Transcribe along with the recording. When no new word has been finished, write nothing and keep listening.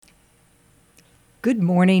Good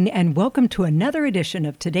morning and welcome to another edition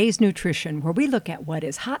of Today's Nutrition, where we look at what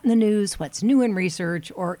is hot in the news, what's new in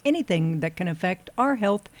research, or anything that can affect our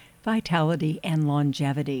health, vitality, and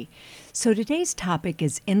longevity. So today's topic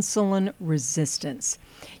is insulin resistance.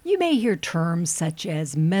 You may hear terms such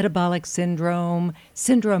as metabolic syndrome,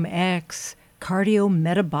 syndrome X,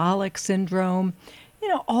 cardiometabolic syndrome,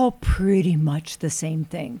 all pretty much the same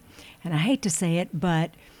thing. And I hate to say it,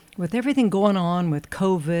 but with everything going on with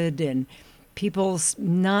COVID and people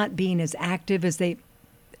not being as active as they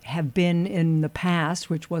have been in the past,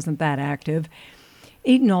 which wasn't that active,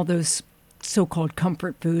 eating all those so-called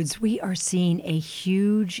comfort foods, we are seeing a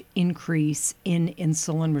huge increase in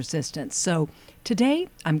insulin resistance. So today,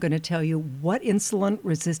 I'm going to tell you what insulin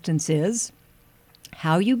resistance is,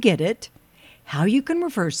 how you get it, how you can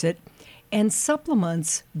reverse it, and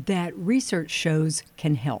supplements that research shows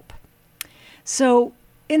can help. So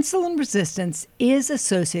insulin resistance is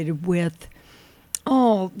associated with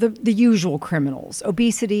the usual criminals: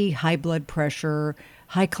 obesity, high blood pressure,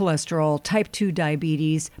 high cholesterol, type 2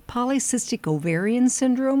 diabetes, polycystic ovarian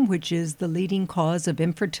syndrome, which is the leading cause of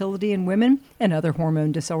infertility in women, and other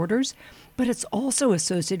hormone disorders. But it's also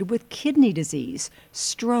associated with kidney disease,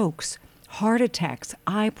 strokes, heart attacks,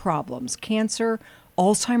 eye problems, cancer,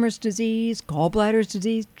 Alzheimer's disease, gallbladder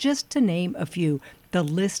disease, just to name a few. The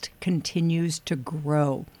list continues to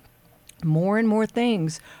grow. More and more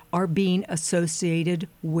things are being associated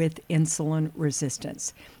with insulin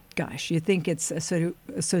resistance. Gosh, you think it's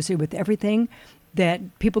associated with everything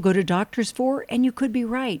that people go to doctors for, and you could be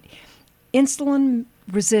right. Insulin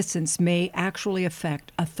resistance may actually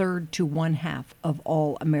affect a third to one half of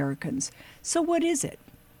all Americans. So what is it?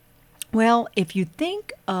 Well, if you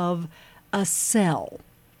think of a cell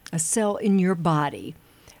in your body,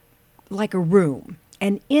 like a room,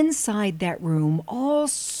 and inside that room, all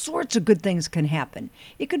sorts of good things can happen.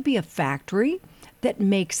 It could be a factory that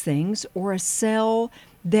makes things, or a cell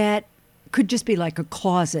that could just be like a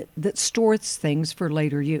closet that stores things for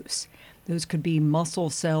later use. Those could be muscle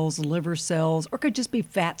cells, liver cells, or could just be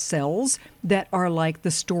fat cells that are like the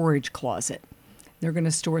storage closet. They're going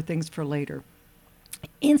to store things for later.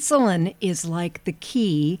 Insulin is like the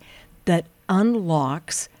key that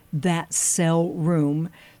unlocks that cell room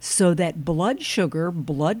so that blood sugar,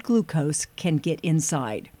 blood glucose can get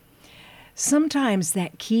inside. Sometimes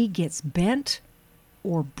that key gets bent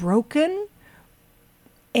or broken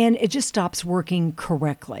and it just stops working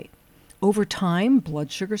correctly. Over time,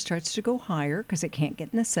 blood sugar starts to go higher because it can't get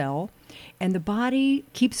in the cell, and the body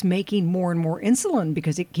keeps making more and more insulin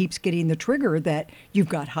because it keeps getting the trigger that you've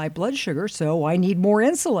got high blood sugar, so I need more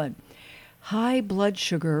insulin. High blood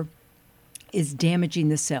sugar is damaging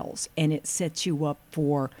the cells, and it sets you up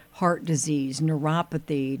for heart disease,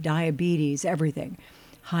 neuropathy, diabetes, everything.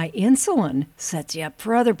 High insulin sets you up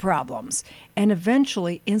for other problems, and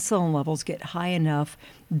eventually insulin levels get high enough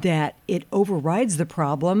that it overrides the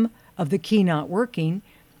problem of the key not working,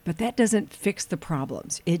 but that doesn't fix the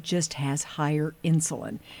problems. It just has higher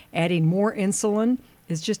insulin. Adding more insulin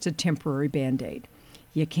is just a temporary Band-Aid.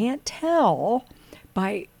 You can't tell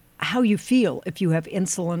by how you feel if you have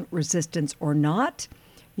insulin resistance or not.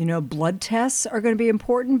 Blood tests are going to be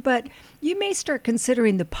important, but you may start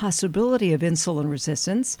considering the possibility of insulin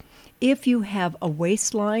resistance if you have a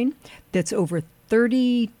waistline that's over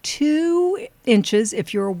 32 inches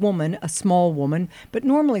if you're a woman, a small woman, but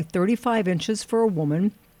normally 35 inches for a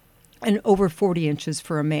woman and over 40 inches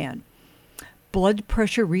for a man. Blood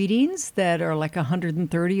pressure readings that are like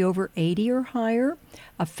 130 over 80 or higher,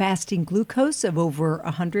 a fasting glucose of over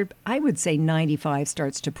 100, I would say 95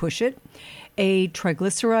 starts to push it, a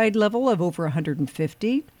triglyceride level of over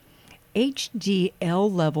 150,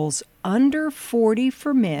 HDL levels under 40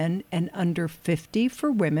 for men and under 50 for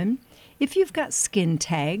women. If you've got skin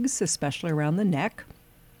tags, especially around the neck,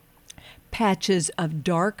 patches of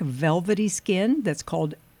dark velvety skin that's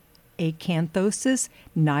called acanthosis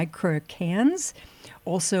nigricans,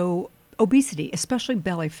 also obesity, especially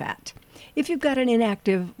belly fat. If you've got an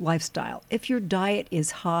inactive lifestyle, if your diet is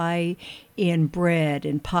high in bread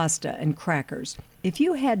and pasta and crackers, if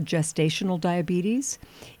you had gestational diabetes,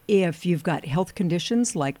 if you've got health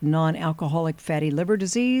conditions like non-alcoholic fatty liver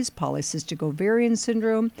disease, polycystic ovarian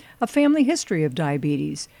syndrome, a family history of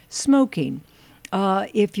diabetes, smoking,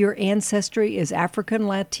 if your ancestry is African,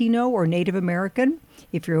 Latino, or Native American,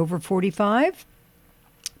 if you're over 45,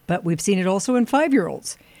 but we've seen it also in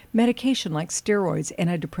 5-year-olds, medication like steroids,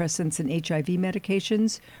 antidepressants, and HIV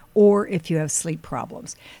medications, or if you have sleep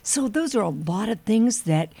problems. So those are a lot of things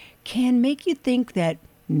that can make you think that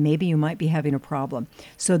maybe you might be having a problem.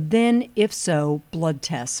 So then, if so, blood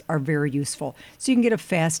tests are very useful. So you can get a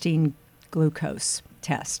fasting glucose.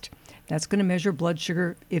 test. That's going to measure blood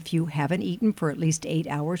sugar if you haven't eaten for at least 8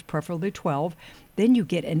 hours, preferably 12. Then you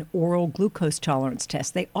get an oral glucose tolerance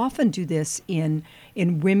test. They often do this in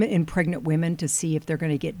pregnant women to see if they're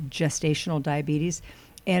going to get gestational diabetes.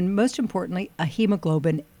 And most importantly, a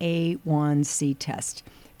hemoglobin A1C test.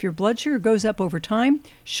 If your blood sugar goes up over time,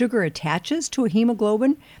 sugar attaches to a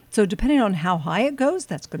hemoglobin. So depending on how high it goes,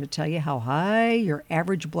 that's going to tell you how high your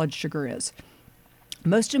average blood sugar is.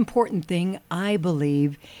 Most important thing, I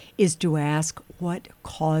believe, is to ask what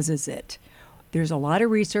causes it. There's a lot of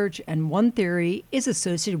research, and one theory is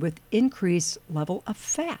associated with increased level of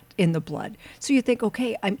fat in the blood. So you think,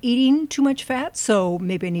 okay, I'm eating too much fat, so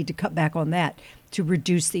maybe I need to cut back on that to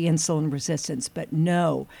reduce the insulin resistance. But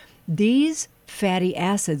no, these fatty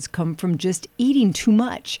acids come from just eating too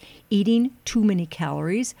much, eating too many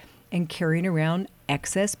calories, and carrying around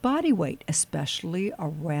excess body weight, especially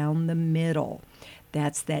around the middle.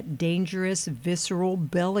 That's that dangerous visceral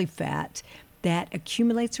belly fat that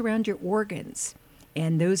accumulates around your organs.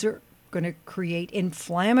 And those are going to create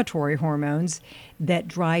inflammatory hormones that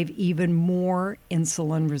drive even more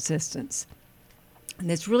insulin resistance. And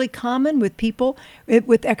it's really common with people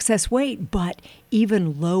with excess weight, but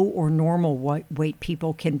even low or normal weight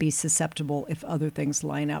people can be susceptible if other things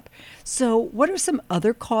line up. So what are some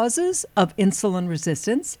other causes of insulin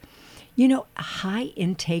resistance? You know, a high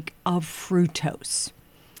intake of fructose.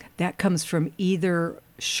 That comes from either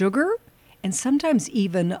sugar and sometimes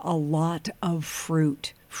even a lot of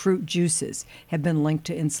fruit. Fruit juices have been linked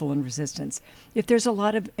to insulin resistance. If there's a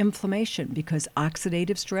lot of inflammation, because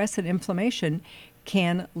oxidative stress and inflammation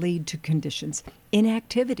can lead to conditions.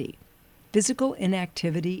 Inactivity. Physical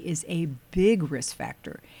inactivity is a big risk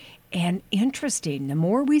factor. And interesting, the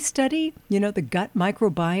more we study, the gut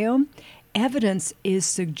microbiome, evidence is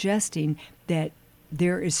suggesting that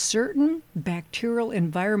there is certain bacterial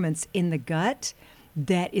environments in the gut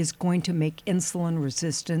that is going to make insulin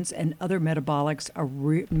resistance and other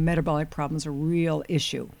metabolic problems a real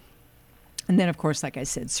issue. And then, of course, like I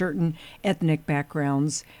said, certain ethnic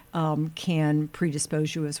backgrounds can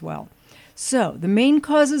predispose you as well. So the main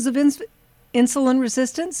causes of insulin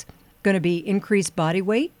resistance going to be increased body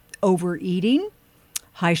weight, overeating,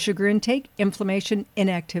 high sugar intake, inflammation,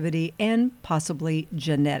 inactivity, and possibly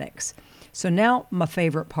genetics. So now my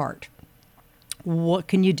favorite part. What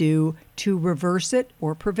can you do to reverse it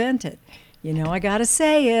or prevent it? I got to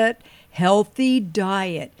say it, healthy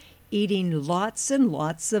diet. Eating lots and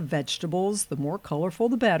lots of vegetables, the more colorful,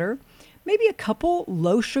 the better. Maybe a couple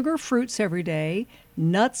low-sugar fruits every day.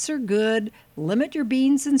 Nuts are good. Limit your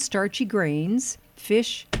beans and starchy grains,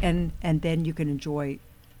 fish, and then you can enjoy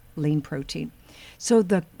lean protein. So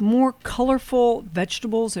the more colorful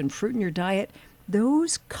vegetables and fruit in your diet,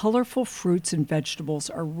 those colorful fruits and vegetables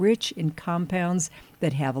are rich in compounds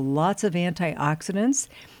that have lots of antioxidants,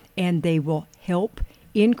 and they will help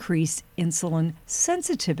increase insulin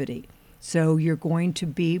sensitivity. So you're going to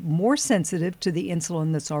be more sensitive to the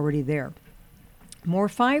insulin that's already there. More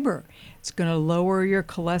fiber. It's going to lower your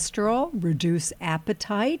cholesterol, reduce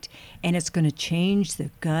appetite, and it's going to change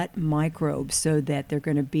the gut microbes so that they're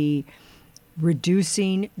going to be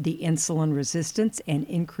reducing the insulin resistance and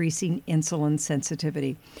increasing insulin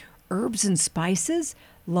sensitivity. Herbs and spices,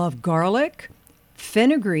 love garlic,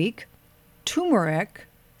 fenugreek, turmeric,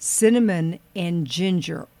 cinnamon, and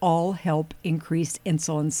ginger all help increase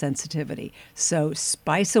insulin sensitivity. So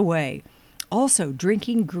spice away. Also,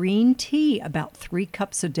 drinking green tea about 3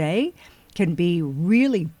 cups a day can be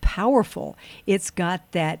really powerful. It's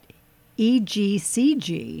got that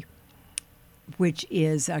EGCG, which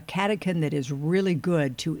is a catechin that is really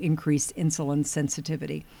good to increase insulin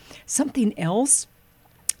sensitivity. Something else,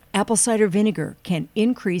 apple cider vinegar can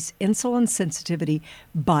increase insulin sensitivity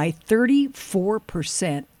by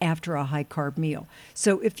 34% after a high-carb meal.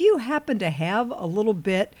 So if you happen to have a little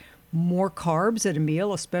bit more carbs at a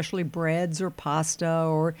meal, especially breads or pasta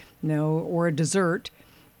or a dessert,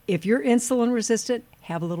 if you're insulin resistant,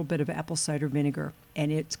 have a little bit of apple cider vinegar,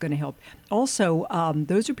 and it's going to help. Also,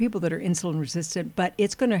 those are people that are insulin resistant, but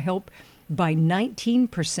it's going to help by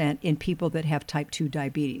 19% in people that have type 2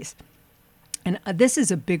 diabetes. And this is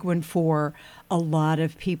a big one for a lot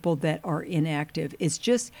of people that are inactive. It's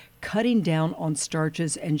just cutting down on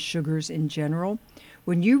starches and sugars in general.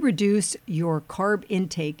 When you reduce your carb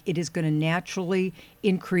intake, it is going to naturally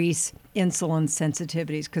increase insulin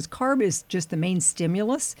sensitivities, because carb is just the main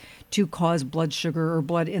stimulus to cause blood sugar or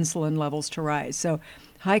blood insulin levels to rise. So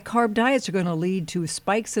high carb diets are going to lead to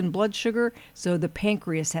spikes in blood sugar, so the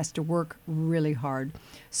pancreas has to work really hard.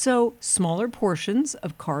 So smaller portions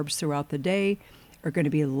of carbs throughout the day are going to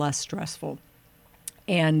be less stressful.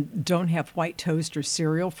 and don't have white toast or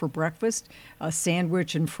cereal for breakfast, a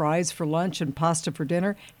sandwich and fries for lunch and pasta for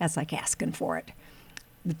dinner, that's like asking for it.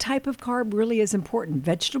 The type of carb really is important.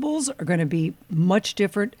 Vegetables are going to be much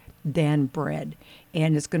different than bread,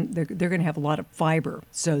 and they're going to have a lot of fiber,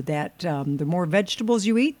 so that the more vegetables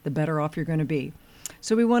you eat, the better off you're going to be.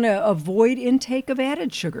 So we want to avoid intake of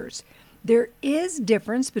added sugars. There is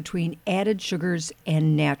difference between added sugars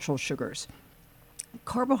and natural sugars.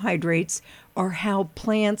 Carbohydrates are how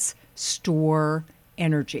plants store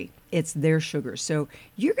energy. It's their sugar. So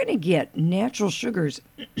you're going to get natural sugars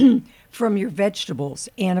from your vegetables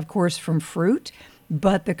and, of course, from fruit,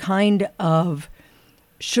 but the kind of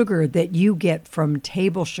sugar that you get from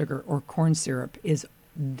table sugar or corn syrup is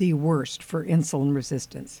the worst for insulin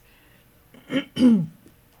resistance.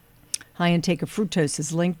 High intake of fructose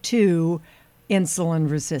is linked to insulin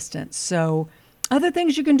resistance. So other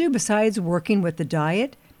things you can do besides working with the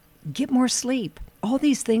diet, get more sleep. All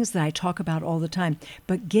these things that I talk about all the time,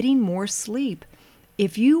 but getting more sleep.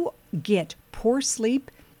 If you get poor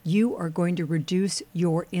sleep, you are going to reduce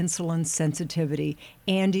your insulin sensitivity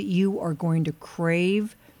and you are going to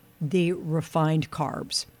crave the refined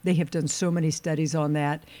carbs. They have done so many studies on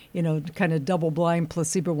that, kind of double-blind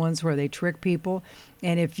placebo ones where they trick people.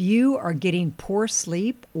 And if you are getting poor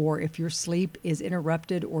sleep or if your sleep is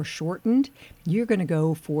interrupted or shortened, you're going to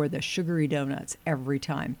go for the sugary donuts every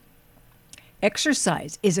time.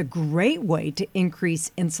 Exercise is a great way to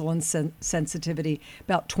increase insulin sensitivity,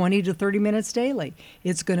 about 20 to 30 minutes daily.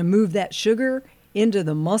 It's going to move that sugar into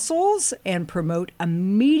the muscles and promote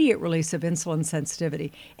immediate release of insulin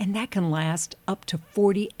sensitivity. And that can last up to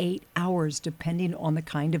 48 hours depending on the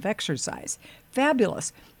kind of exercise.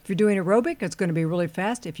 Fabulous. If you're doing aerobic, it's going to be really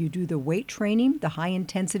fast. If you do the weight training, the high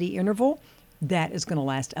intensity interval, that is going to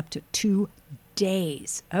last up to 2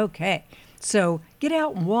 days. Okay. So get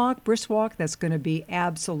out and walk, brisk walk. That's going to be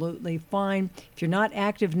absolutely fine. If you're not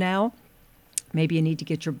active now, maybe you need to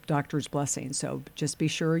get your doctor's blessing. So just be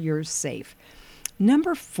sure you're safe.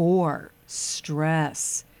 Number 4,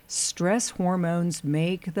 stress. Stress hormones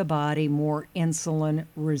make the body more insulin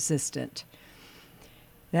resistant.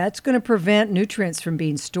 That's going to prevent nutrients from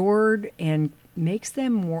being stored and makes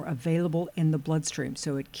them more available in the bloodstream.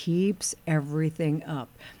 So it keeps everything up.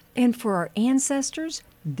 And for our ancestors,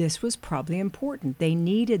 this was probably important. They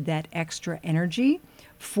needed that extra energy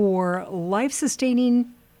for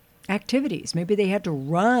life-sustaining activities. Maybe they had to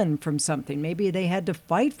run from something. Maybe they had to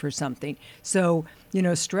fight for something. So,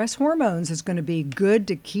 stress hormones is going to be good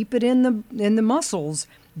to keep it in the muscles,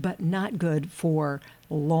 but not good for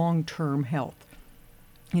long-term health.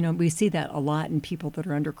 We see that a lot in people that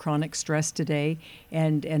are under chronic stress today,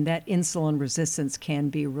 and that insulin resistance can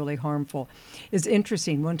be really harmful. It's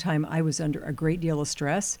interesting. One time I was under a great deal of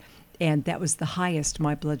stress, and that was the highest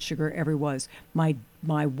my blood sugar ever was. My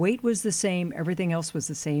weight was the same. Everything else was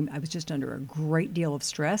the same. I was just under a great deal of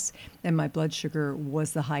stress, and my blood sugar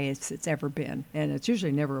was the highest it's ever been. And it's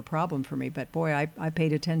usually never a problem for me, but boy, I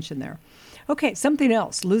paid attention there. Okay, something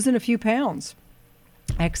else, losing a few pounds.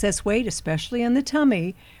 Excess weight, especially in the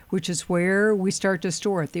tummy, which is where we start to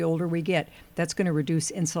store it the older we get, that's going to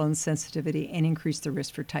reduce insulin sensitivity and increase the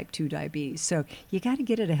risk for type 2 diabetes. So you got to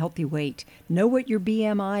get at a healthy weight. Know what your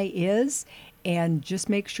BMI is and just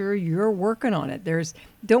make sure you're working on it.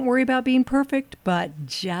 Don't worry about being perfect, but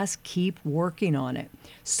just keep working on it.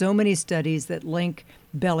 So many studies that link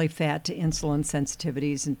belly fat to insulin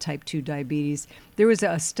sensitivities and type 2 diabetes. There was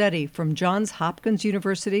a study from Johns Hopkins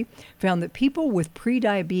University found that people with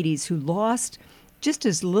prediabetes who lost just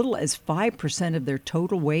as little as 5% of their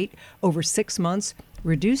total weight over 6 months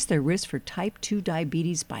reduced their risk for type 2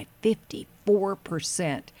 diabetes by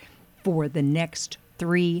 54% for the next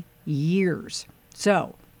 3 years.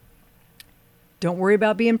 So don't worry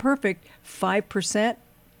about being perfect. 5%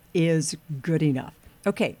 is good enough.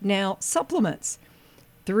 Okay, now supplements.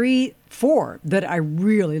 4 that I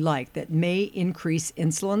really like that may increase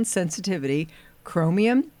insulin sensitivity: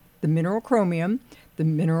 chromium, the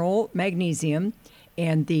mineral magnesium,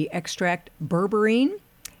 and the extract berberine,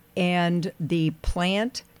 and the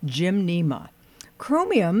plant gymnema.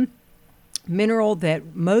 Chromium, mineral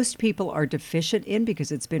that most people are deficient in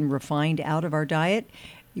because it's been refined out of our diet,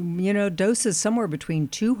 doses somewhere between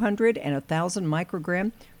 200 and 1,000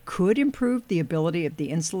 microgram could improve the ability of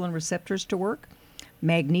the insulin receptors to work.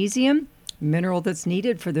 Magnesium, mineral that's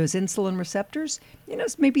needed for those insulin receptors,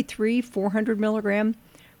 it's maybe 400 milligram.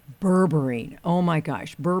 Berberine, oh my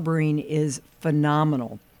gosh, berberine is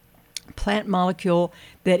phenomenal. Plant molecule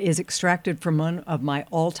that is extracted from one of my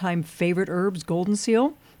all-time favorite herbs, golden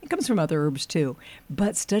seal. It comes from other herbs too.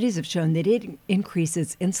 But studies have shown that it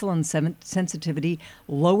increases insulin sensitivity,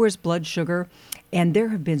 lowers blood sugar, and there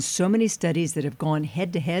have been so many studies that have gone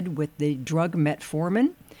head to head with the drug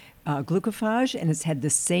metformin, glucophage, and it's had the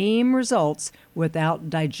same results without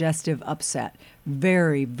digestive upset.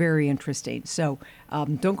 Very, very interesting. So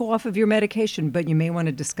don't go off of your medication, but you may want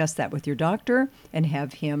to discuss that with your doctor and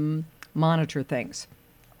have him monitor things.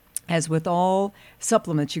 As with all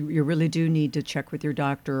supplements, you really do need to check with your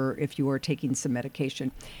doctor if you are taking some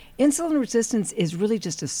medication. Insulin resistance is really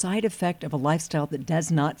just a side effect of a lifestyle that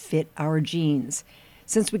does not fit our genes.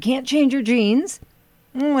 Since we can't change your genes,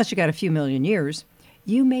 unless you got a few million years,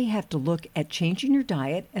 you may have to look at changing your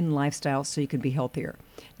diet and lifestyle so you can be healthier.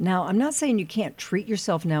 Now, I'm not saying you can't treat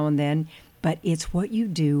yourself now and then, but it's what you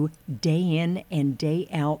do day in and day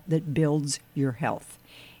out that builds your health.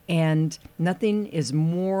 And nothing is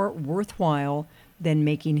more worthwhile than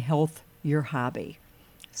making health your hobby.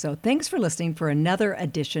 So thanks for listening for another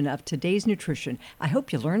edition of Today's Nutrition. I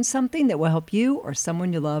hope you learned something that will help you or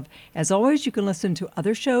someone you love. As always, you can listen to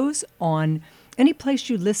other shows on any place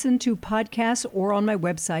you listen to podcasts or on my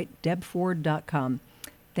website, debford.com.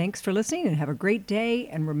 Thanks for listening and have a great day.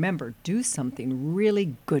 And remember, do something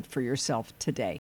really good for yourself today.